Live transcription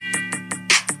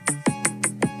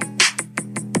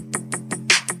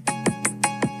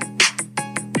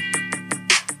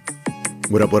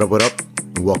What up, what up, what up?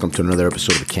 Welcome to another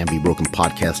episode of the Can't Be Broken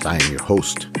podcast. I am your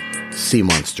host, Sea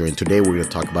Monster, and today we're going to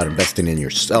talk about investing in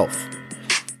yourself,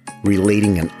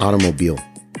 relating an automobile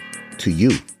to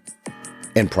you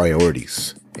and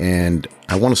priorities. And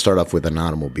I want to start off with an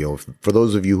automobile. For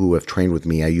those of you who have trained with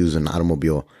me, I use an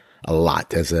automobile a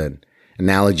lot as an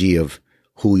analogy of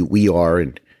who we are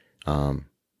and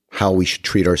how we should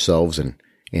treat ourselves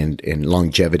and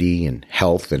longevity and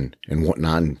health and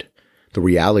whatnot. And the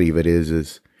reality of it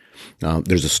is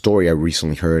there's a story I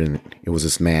recently heard, and it was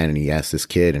this man, and he asked this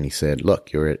kid, and he said,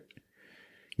 "Look, you're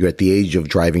at the age of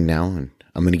driving now, and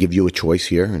I'm going to give you a choice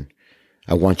here, and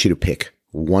I want you to pick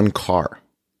one car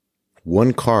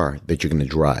that you're going to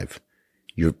drive,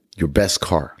 your best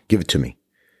car. Give it to me."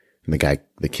 And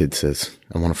the kid says,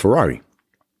 "I want a Ferrari."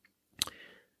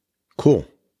 "Cool.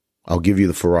 I'll give you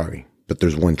the Ferrari, but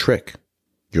there's one trick.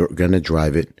 You're going to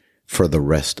drive it for the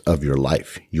rest of your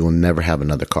life. You will never have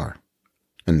another car."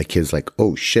 And the kid's like,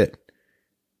 "Oh shit."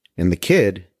 And the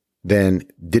kid then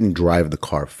didn't drive the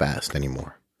car fast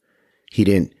anymore. He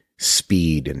didn't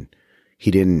speed and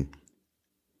he didn't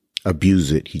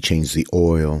abuse it. He changed the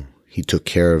oil. He took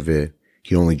care of it.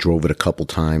 He only drove it a couple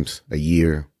times a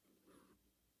year.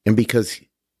 And because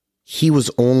he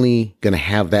was only going to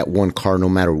have that one car no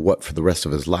matter what for the rest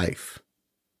of his life,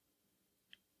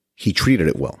 he treated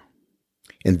it well.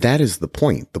 And that is the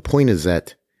point. The point is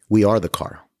that we are the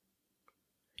car.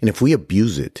 And if we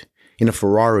abuse it, in a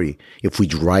Ferrari, if we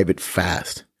drive it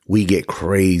fast, we get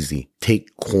crazy,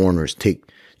 take corners,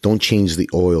 don't change the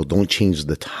oil, don't change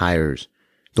the tires,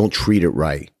 don't treat it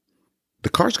right. The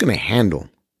car's going to handle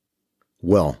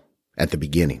well at the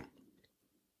beginning.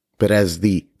 But as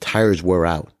the tires wear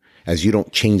out, as you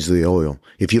don't change the oil,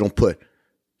 if you don't put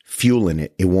fuel in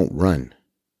it, it won't run.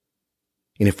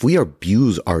 And if we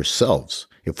abuse ourselves,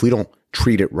 if we don't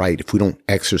treat it right, if we don't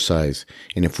exercise,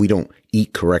 and if we don't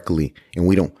eat correctly, and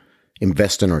we don't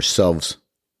invest in ourselves,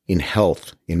 in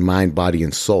health, in mind, body,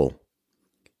 and soul,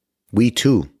 we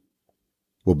too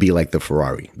will be like the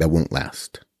Ferrari that won't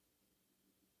last.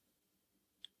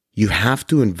 You have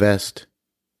to invest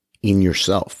in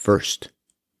yourself first.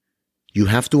 You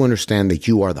have to understand that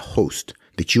you are the host,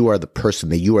 that you are the person,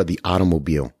 that you are the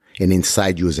automobile, and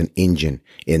inside you is an engine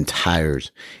and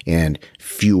tires and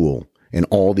fuel. And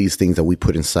all these things that we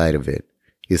put inside of it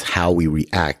is how we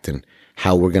react and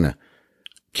how we're going to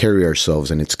carry ourselves.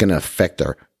 And it's going to affect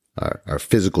our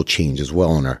physical change as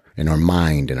well in our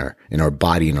mind and our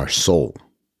body and our soul.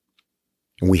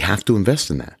 And we have to invest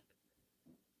in that.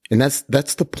 And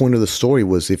that's the point of the story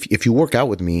was if you work out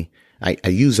with me, I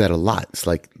use that a lot. It's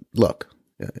like, look,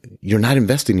 you're not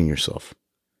investing in yourself.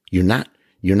 You're not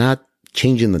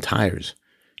changing the tires.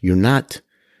 You're not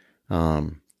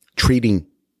treating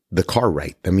the car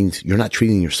right. That means you're not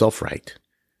treating yourself right.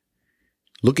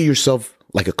 Look at yourself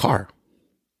like a car.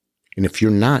 And if you're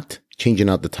not changing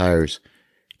out the tires,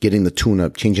 getting the tune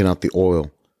up, changing out the oil,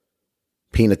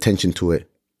 paying attention to it,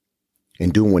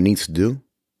 and doing what needs to do,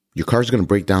 your car's going to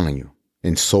break down on you.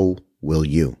 And so will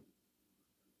you.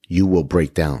 You will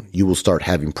break down. You will start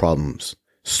having problems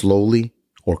slowly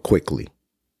or quickly.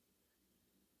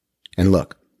 And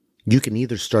look, you can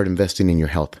either start investing in your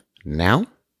health now,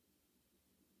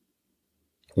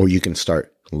 or you can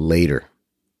start later,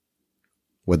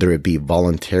 whether it be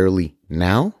voluntarily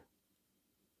now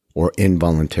or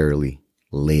involuntarily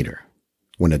later,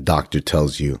 when a doctor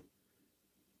tells you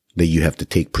that you have to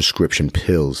take prescription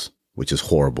pills, which is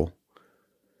horrible,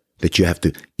 that you have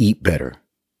to eat better,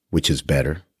 which is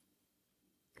better.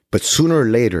 But sooner or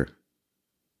later,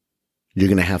 you're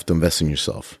going to have to invest in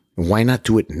yourself. And why not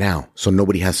do it now so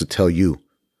nobody has to tell you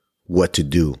what to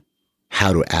do,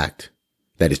 how to act,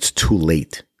 that it's too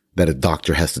late, that a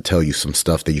doctor has to tell you some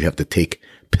stuff, that you have to take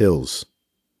pills.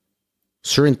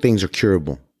 Certain things are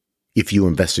curable if you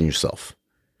invest in yourself.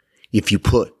 If you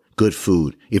put good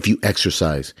food, if you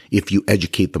exercise, if you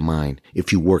educate the mind,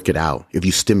 if you work it out, if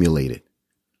you stimulate it,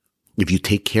 if you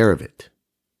take care of it.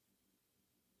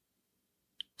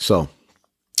 So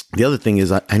the other thing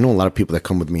is I know a lot of people that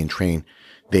come with me and train,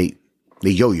 they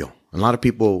yo-yo. A lot of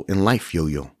people in life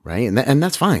yo-yo, right? And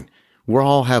that's fine. We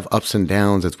all have ups and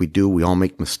downs as we do. We all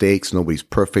make mistakes. Nobody's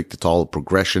perfect. It's all a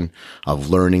progression of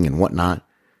learning and whatnot.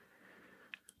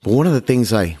 But one of the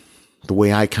things the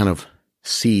way I kind of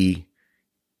see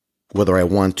whether I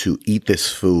want to eat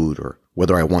this food or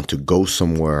whether I want to go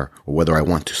somewhere or whether I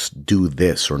want to do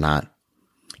this or not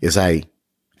is I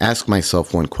ask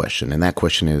myself one question. And that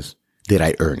question is, did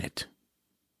I earn it?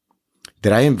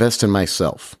 Did I invest in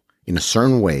myself in a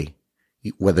certain way,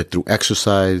 whether through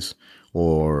exercise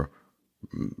or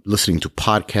listening to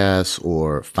podcasts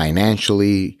or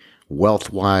financially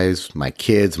wealth-wise, my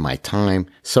kids, my time,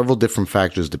 several different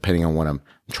factors depending on what I'm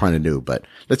trying to do. But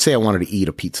let's say I wanted to eat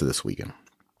a pizza this weekend.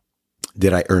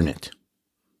 Did I earn it?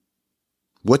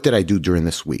 What did I do during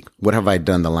this week? What have I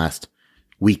done the last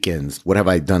weekends? What have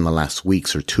I done the last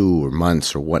weeks or 2 or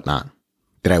months or whatnot?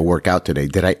 Did I work out today?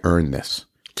 Did I earn this?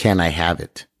 Can I have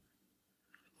it?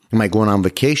 Am I going on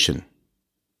vacation?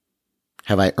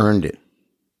 Have I earned it?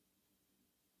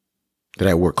 Did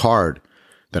I work hard?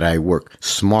 Did I work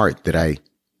smart? Did I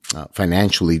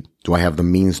financially, do I have the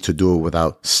means to do it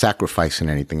without sacrificing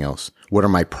anything else? What are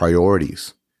my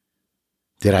priorities?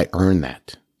 Did I earn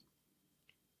that?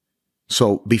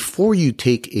 So before you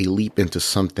take a leap into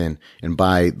something and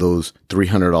buy those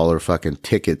 $300 fucking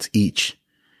tickets each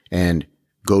and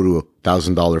go to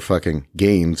 $1,000 fucking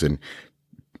games and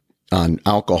on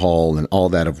alcohol and all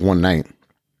that of one night,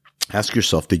 ask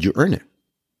yourself, did you earn it?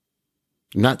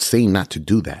 I'm not saying not to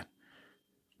do that.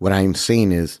 What I'm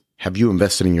saying is, have you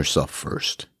invested in yourself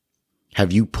first?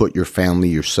 Have you put your family,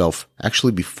 yourself,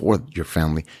 actually before your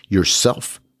family,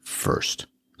 yourself first?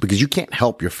 Because you can't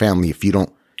help your family if you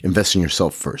don't invest in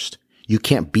yourself first. You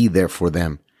can't be there for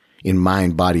them in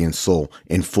mind, body, and soul,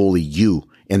 and fully you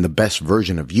and the best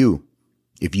version of you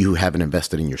if you haven't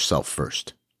invested in yourself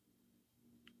first.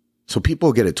 So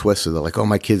people get it twisted. They're like, oh,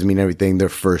 my kids mean everything. They're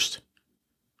first.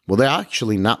 Well, they're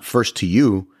actually not first to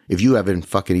you if you haven't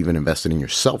fucking even invested in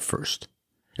yourself first.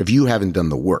 If you haven't done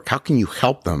the work, how can you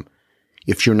help them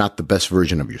if you're not the best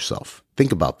version of yourself?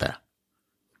 Think about that.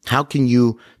 How can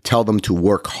you tell them to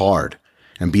work hard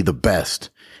and be the best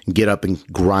and get up and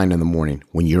grind in the morning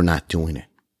when you're not doing it?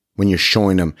 When you're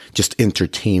showing them just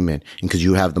entertainment and because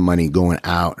you have the money going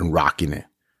out and rocking it.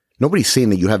 Nobody's saying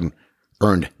that you haven't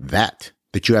earned that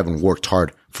you haven't worked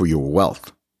hard for your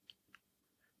wealth.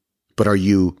 But are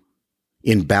you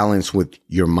in balance with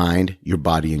your mind, your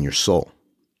body, and your soul?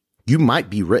 You might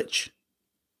be rich.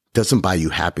 Doesn't buy you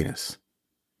happiness.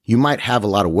 You might have a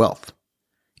lot of wealth.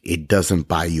 It doesn't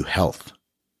buy you health.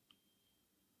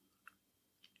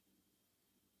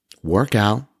 Work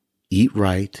out, eat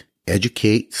right,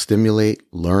 educate, stimulate,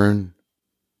 learn,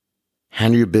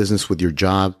 handle your business with your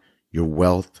job, your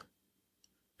wealth,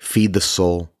 feed the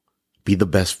soul, be the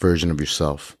best version of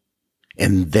yourself.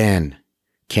 And then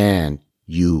can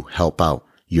you help out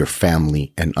your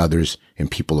family and others and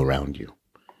people around you?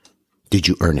 Did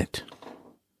you earn it?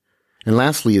 And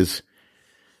lastly is,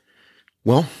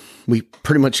 well, we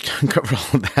pretty much covered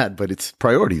all of that, but it's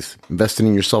priorities, investing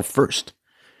in yourself first.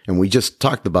 And we just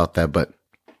talked about that, but,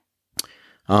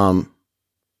 I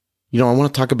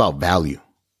want to talk about value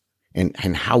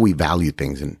and how we value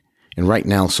things. And right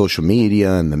now, social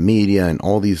media and the media and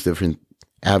all these different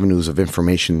avenues of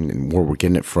information and where we're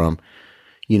getting it from,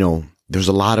 there's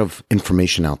a lot of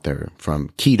information out there, from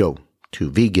keto to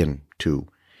vegan to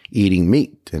eating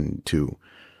meat and to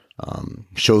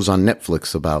shows on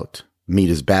Netflix about meat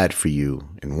is bad for you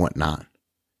and whatnot.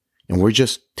 And we're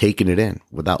just taking it in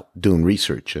without doing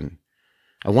research. And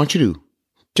I want you to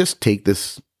just take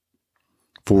this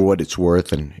for what it's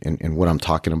worth and what I'm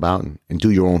talking about and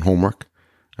do your own homework.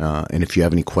 And if you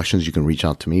have any questions, you can reach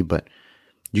out to me. But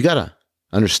you got to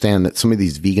understand that some of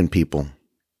these vegan people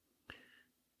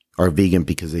are vegan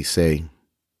because they say,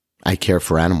 I care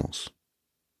for animals.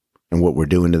 And what we're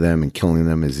doing to them and killing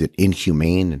them is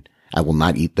inhumane, and I will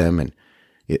not eat them, and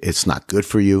it's not good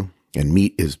for you, and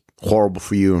meat is horrible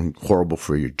for you and horrible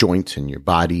for your joints and your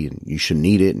body, and you shouldn't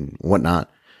eat it and whatnot.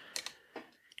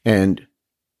 And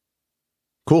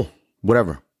cool,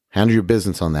 whatever. Handle your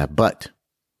business on that. But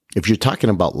if you're talking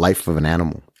about life of an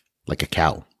animal, like a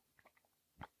cow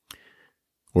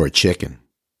or a chicken,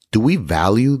 do we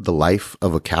value the life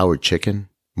of a cow or chicken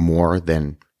more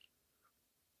than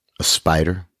a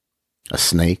spider, a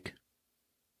snake,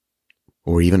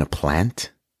 or even a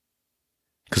plant?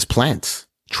 Because plants,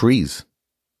 trees,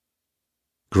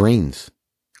 greens,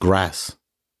 grass,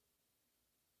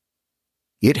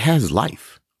 it has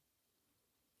life.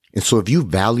 And so if you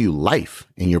value life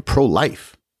and you're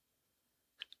pro-life,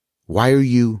 why are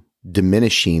you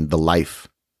diminishing the life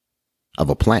of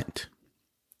a plant,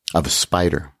 of a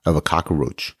spider, of a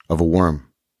cockroach, of a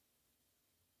worm,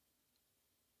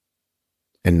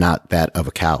 and not that of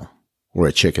a cow or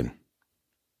a chicken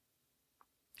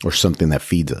or something that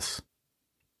feeds us?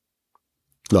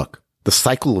 Look, the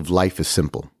cycle of life is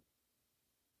simple.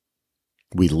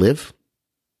 We live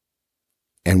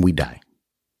and we die,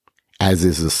 as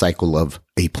is the cycle of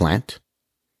a plant,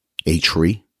 a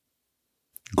tree,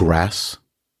 grass,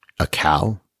 a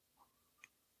cow.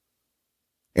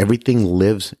 Everything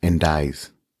lives and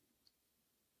dies.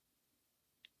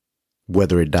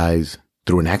 Whether it dies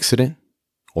through an accident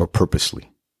or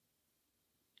purposely.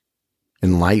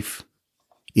 And life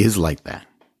is like that.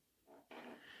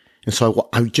 And so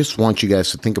I just want you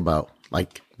guys to think about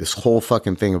like this whole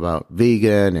fucking thing about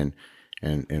vegan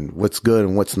and what's good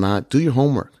and what's not. Do your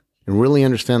homework and really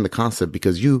understand the concept,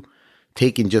 because you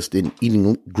taking just in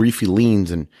eating greasy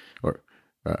leans or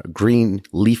green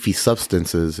leafy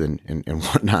substances and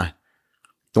whatnot,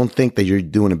 don't think that you're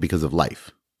doing it because of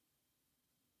life.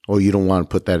 Or you don't want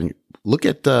to put that in. Look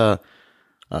at,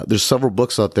 there's several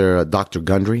books out there, Dr.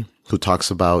 Gundry, who talks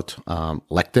about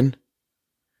lectin,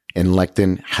 and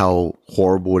lectin, how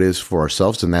horrible it is for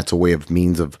ourselves. And that's a way of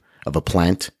means of a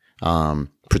plant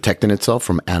protecting itself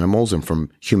from animals and from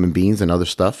human beings and other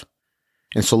stuff.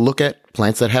 And so look at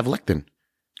plants that have lectin,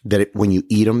 that when you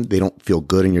eat them, they don't feel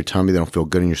good in your tummy. They don't feel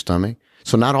good in your stomach.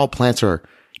 So not all plants are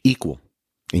equal.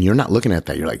 And you're not looking at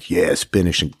that. You're like, yeah,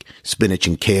 spinach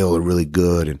and kale are really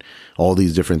good and all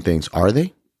these different things. Are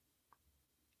they?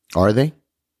 Are they?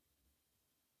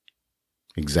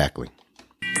 Exactly.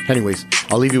 Anyways,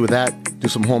 I'll leave you with that. Do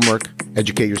some homework.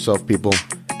 Educate yourself, people.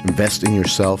 Invest in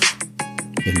yourself.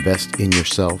 Invest in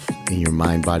yourself, in your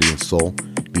mind, body, and soul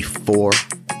before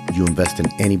you invest in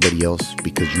anybody else,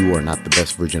 because you are not the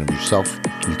best version of yourself.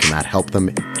 You cannot help them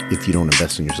if you don't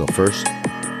invest in yourself first.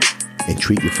 And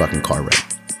treat your fucking car right.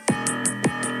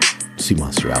 Sea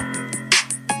Monster out.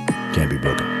 Can't be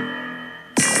broken.